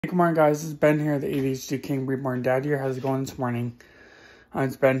Good morning, guys. It's Ben here, the ADHD King, Reborn Dad here. How's it going this morning?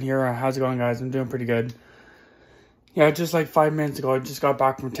 It's Ben here. How's it going, guys? I'm doing pretty good. Yeah, just like 5 minutes ago, I just got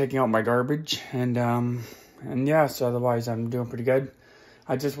back from taking out my garbage, and yeah, so otherwise I'm doing pretty good.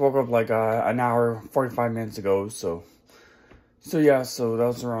 I just woke up like an hour, 45 minutes ago, so yeah, so that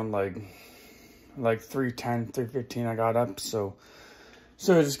was around like 3:10, 3:15 I got up, so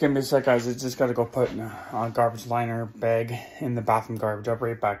just give me a sec, guys. I just gotta go put a garbage liner bag in the bathroom garbage. I'll be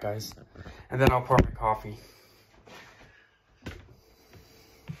right back, guys. And then I'll pour my coffee.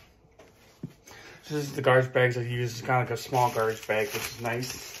 So this is the garbage bags I use. It's kind of like a small garbage bag, which is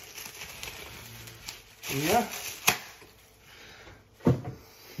nice. And yeah.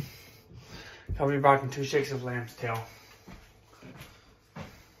 I'll be back in 2 shakes of lamb's tail.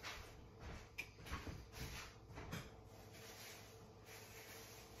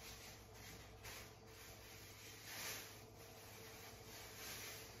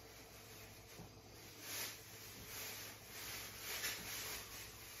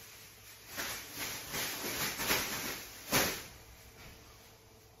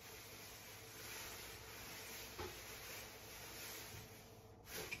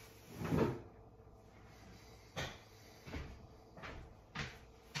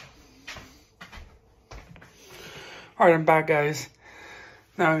 Alright, I'm back, guys.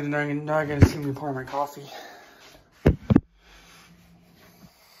 Now you're gonna see me pour my coffee.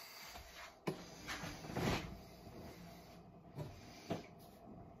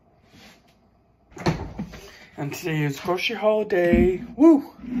 And today is grocery haul day.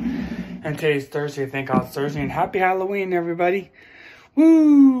 Woo! And today's Thursday. Thank God it's Thursday. And happy Halloween, everybody.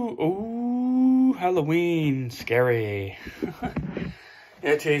 Woo! Ooh, Halloween. Scary.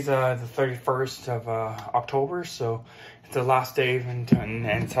 Yeah, today's the 31st of October, so it's the last day and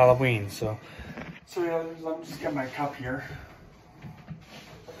it's Halloween. So yeah, let me just get my cup here.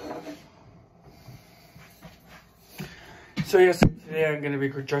 So yes, today I'm gonna be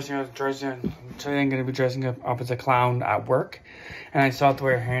dressing up as a clown at work, and I still have to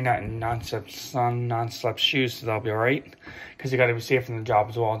wear a hairnet and non-slip shoes, so that'll be alright. Because you gotta be safe in the job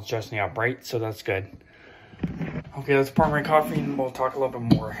as well as dressing up, right? So that's good. Okay, let's pour my coffee and we'll talk a little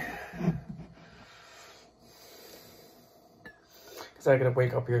bit more. Because I gotta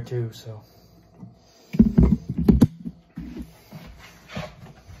wake up here too, so.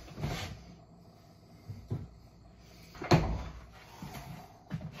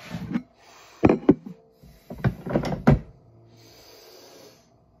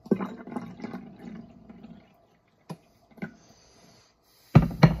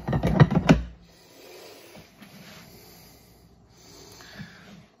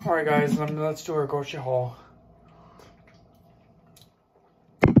 Alright, guys, let's do our grocery haul.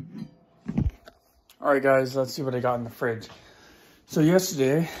 Alright, guys, let's see what I got in the fridge. So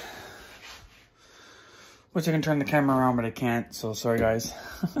yesterday, which I can turn the camera around, but I can't, so sorry, guys.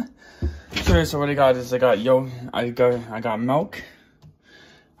 So what I got is I got milk,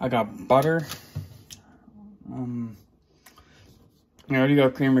 I got butter, I already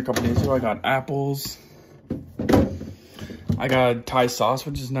got creamer a couple days ago. I got apples. I got Thai sauce,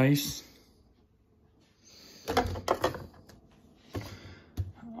 which is nice.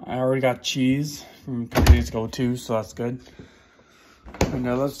 I already got cheese from a couple days ago too, so that's good. And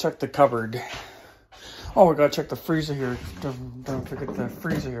now let's check the cupboard. Oh, we gotta check the freezer here. Don't forget the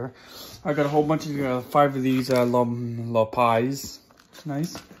freezer here. I got a whole bunch of 5 of these little pies. It's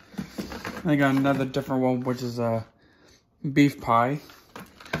nice. I got another different one, which is a beef pie.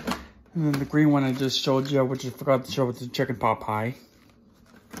 And then the green one I just showed you, which I forgot to show, with the chicken pot pie.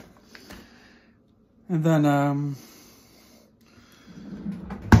 And then I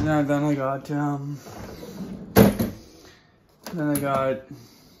got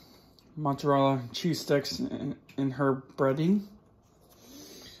mozzarella cheese sticks in herb breading,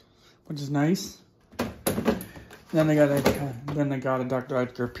 which is nice. Then I got a Dr.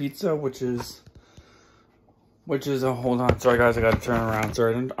 Edgar pizza, which is a, hold on, sorry guys, I gotta turn around,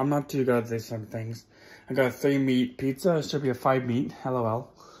 sorry, I'm not too good at these type of things. I got a 3 meat pizza, it should be a 5 meat,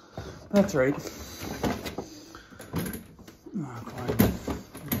 LOL. That's right. Oh, God.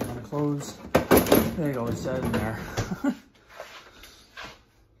 I'm gonna close. There you go, it said in there.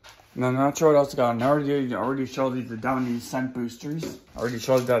 And I'm not sure what else I got. I already showed you the Downy scent boosters. I already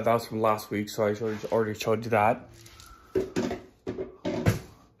showed you that was from last week, so I already showed you that.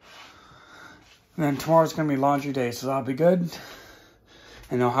 And then tomorrow's gonna be laundry day, so that'll be good.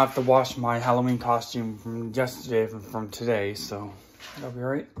 And I'll have to wash my Halloween costume from yesterday from today, so that'll be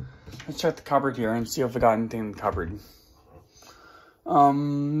alright. Let's check the cupboard here and see if I got anything in the cupboard.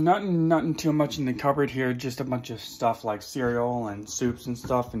 Nothing too much in the cupboard here. Just a bunch of stuff like cereal and soups and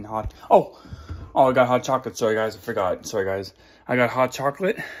stuff and hot. Oh, I got hot chocolate. Sorry guys, I forgot. Sorry guys, I got hot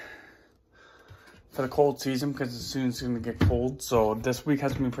chocolate for the cold season because as soon as it's gonna get cold. So this week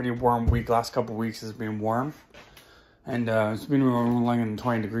has been a pretty warm week. Last couple of weeks has been warm, and it's been like in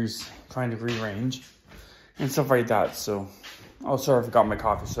 20 degree range and stuff like that. So, oh sorry, I forgot my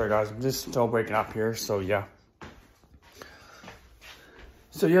coffee. Sorry guys, I'm just still waking up here. So yeah.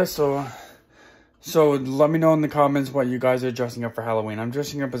 So yeah, so let me know in the comments what you guys are dressing up for Halloween. I'm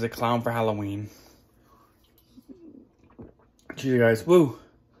dressing up as a clown for Halloween. Gee, guys, woo.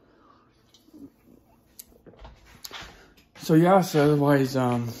 So yeah, so otherwise,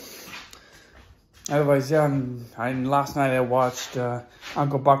 yeah, last night I watched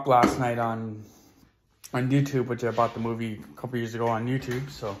Uncle Buck last night on YouTube, which I bought the movie a couple years ago on YouTube.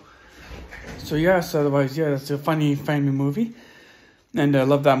 So yeah, so otherwise, yeah, it's a funny family movie. And I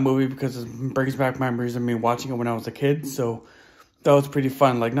love that movie because it brings back memories of me watching it when I was a kid. So that was pretty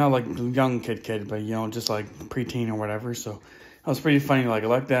fun. Like, not like young kid, but, you know, just like preteen or whatever. So that was pretty funny. Like, I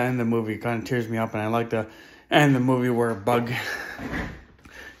like the end of the movie. It kind of tears me up. And I like the end of the movie where Bug,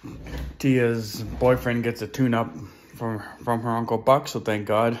 Tia's boyfriend, gets a tune-up from her Uncle Buck. So thank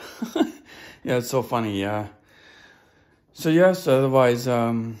God. Yeah, it's so funny, yeah. So, yeah, so otherwise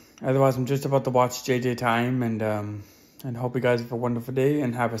I'm just about to watch JJ Time and hope you guys have a wonderful day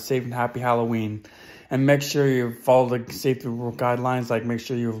and have a safe and happy Halloween. And make sure you follow the safety guidelines. Like, make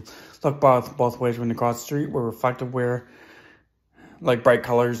sure you look both ways when you cross the street. Wear reflective wear, like bright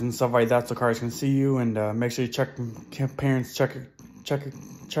colors and stuff like that, so cars can see you. And make sure you check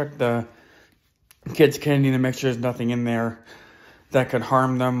the kids' candy to make sure there's nothing in there that could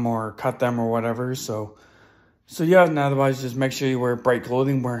harm them or cut them or whatever. So yeah, and otherwise just make sure you wear bright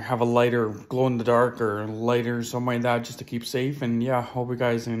clothing, have a lighter glow in the dark or lighter, something like that, just to keep safe. And yeah, hope you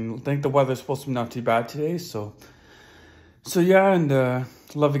guys, and I think the weather's supposed to be not too bad today. So yeah, and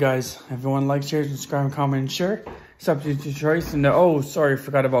love you guys. Everyone like, share, subscribe, comment, and share. It's up to your choice. And oh, sorry,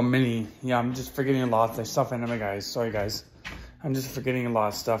 forgot about Minnie. Yeah, I'm just forgetting a lot of stuff anyway, guys. Sorry, guys. I'm just forgetting a lot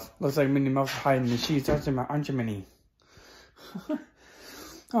of stuff. Looks like Minnie Mouse hiding in the sheets. Aren't you, Minnie?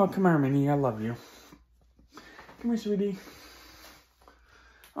 Oh, come here, Minnie. I love you. Come here, sweetie.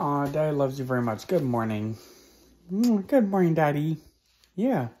 Aw, Daddy loves you very much. Good morning. Good morning, Daddy.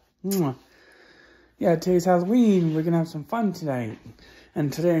 Yeah. Yeah, today's Halloween. We're going to have some fun tonight.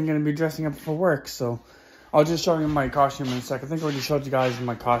 And today I'm going to be dressing up for work. So I'll just show you my costume in a sec. I think I already showed you guys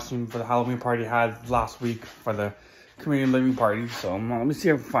my costume for the Halloween party I had last week for the community living party. So let me see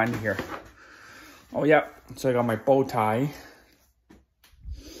if I can find it here. Oh, yeah. So I got my bow tie.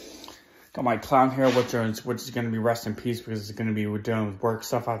 Got my clown hair, which is going to be rest in peace because it's going to be doing work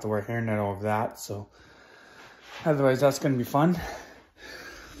stuff. I have to wear hairnet over that. So otherwise, that's going to be fun.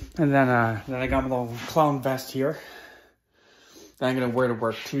 And then I got my little clown vest here that I'm going to wear to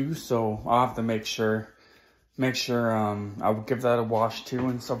work too. So I'll have to make sure I will give that a wash too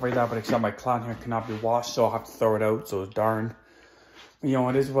and stuff like that. But except my clown hair cannot be washed, so I'll have to throw it out. So darn. You know,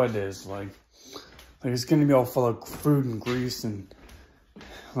 it is what it is. Like it's going to be all full of food and grease and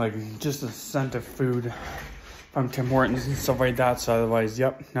like just a scent of food from Tim Hortons and stuff like that. So otherwise,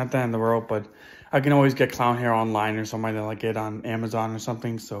 yep, not the end of the world, but I can always get clown hair online or something like it on Amazon or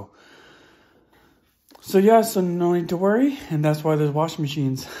something. So yeah, so no need to worry. And that's why there's washing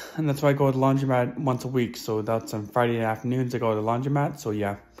machines. And that's why I go to the laundromat once a week. So that's on Friday afternoons I go to the laundromat. So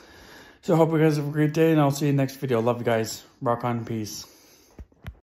yeah. So I hope you guys have a great day and I'll see you next video. Love you guys. Rock on. Peace.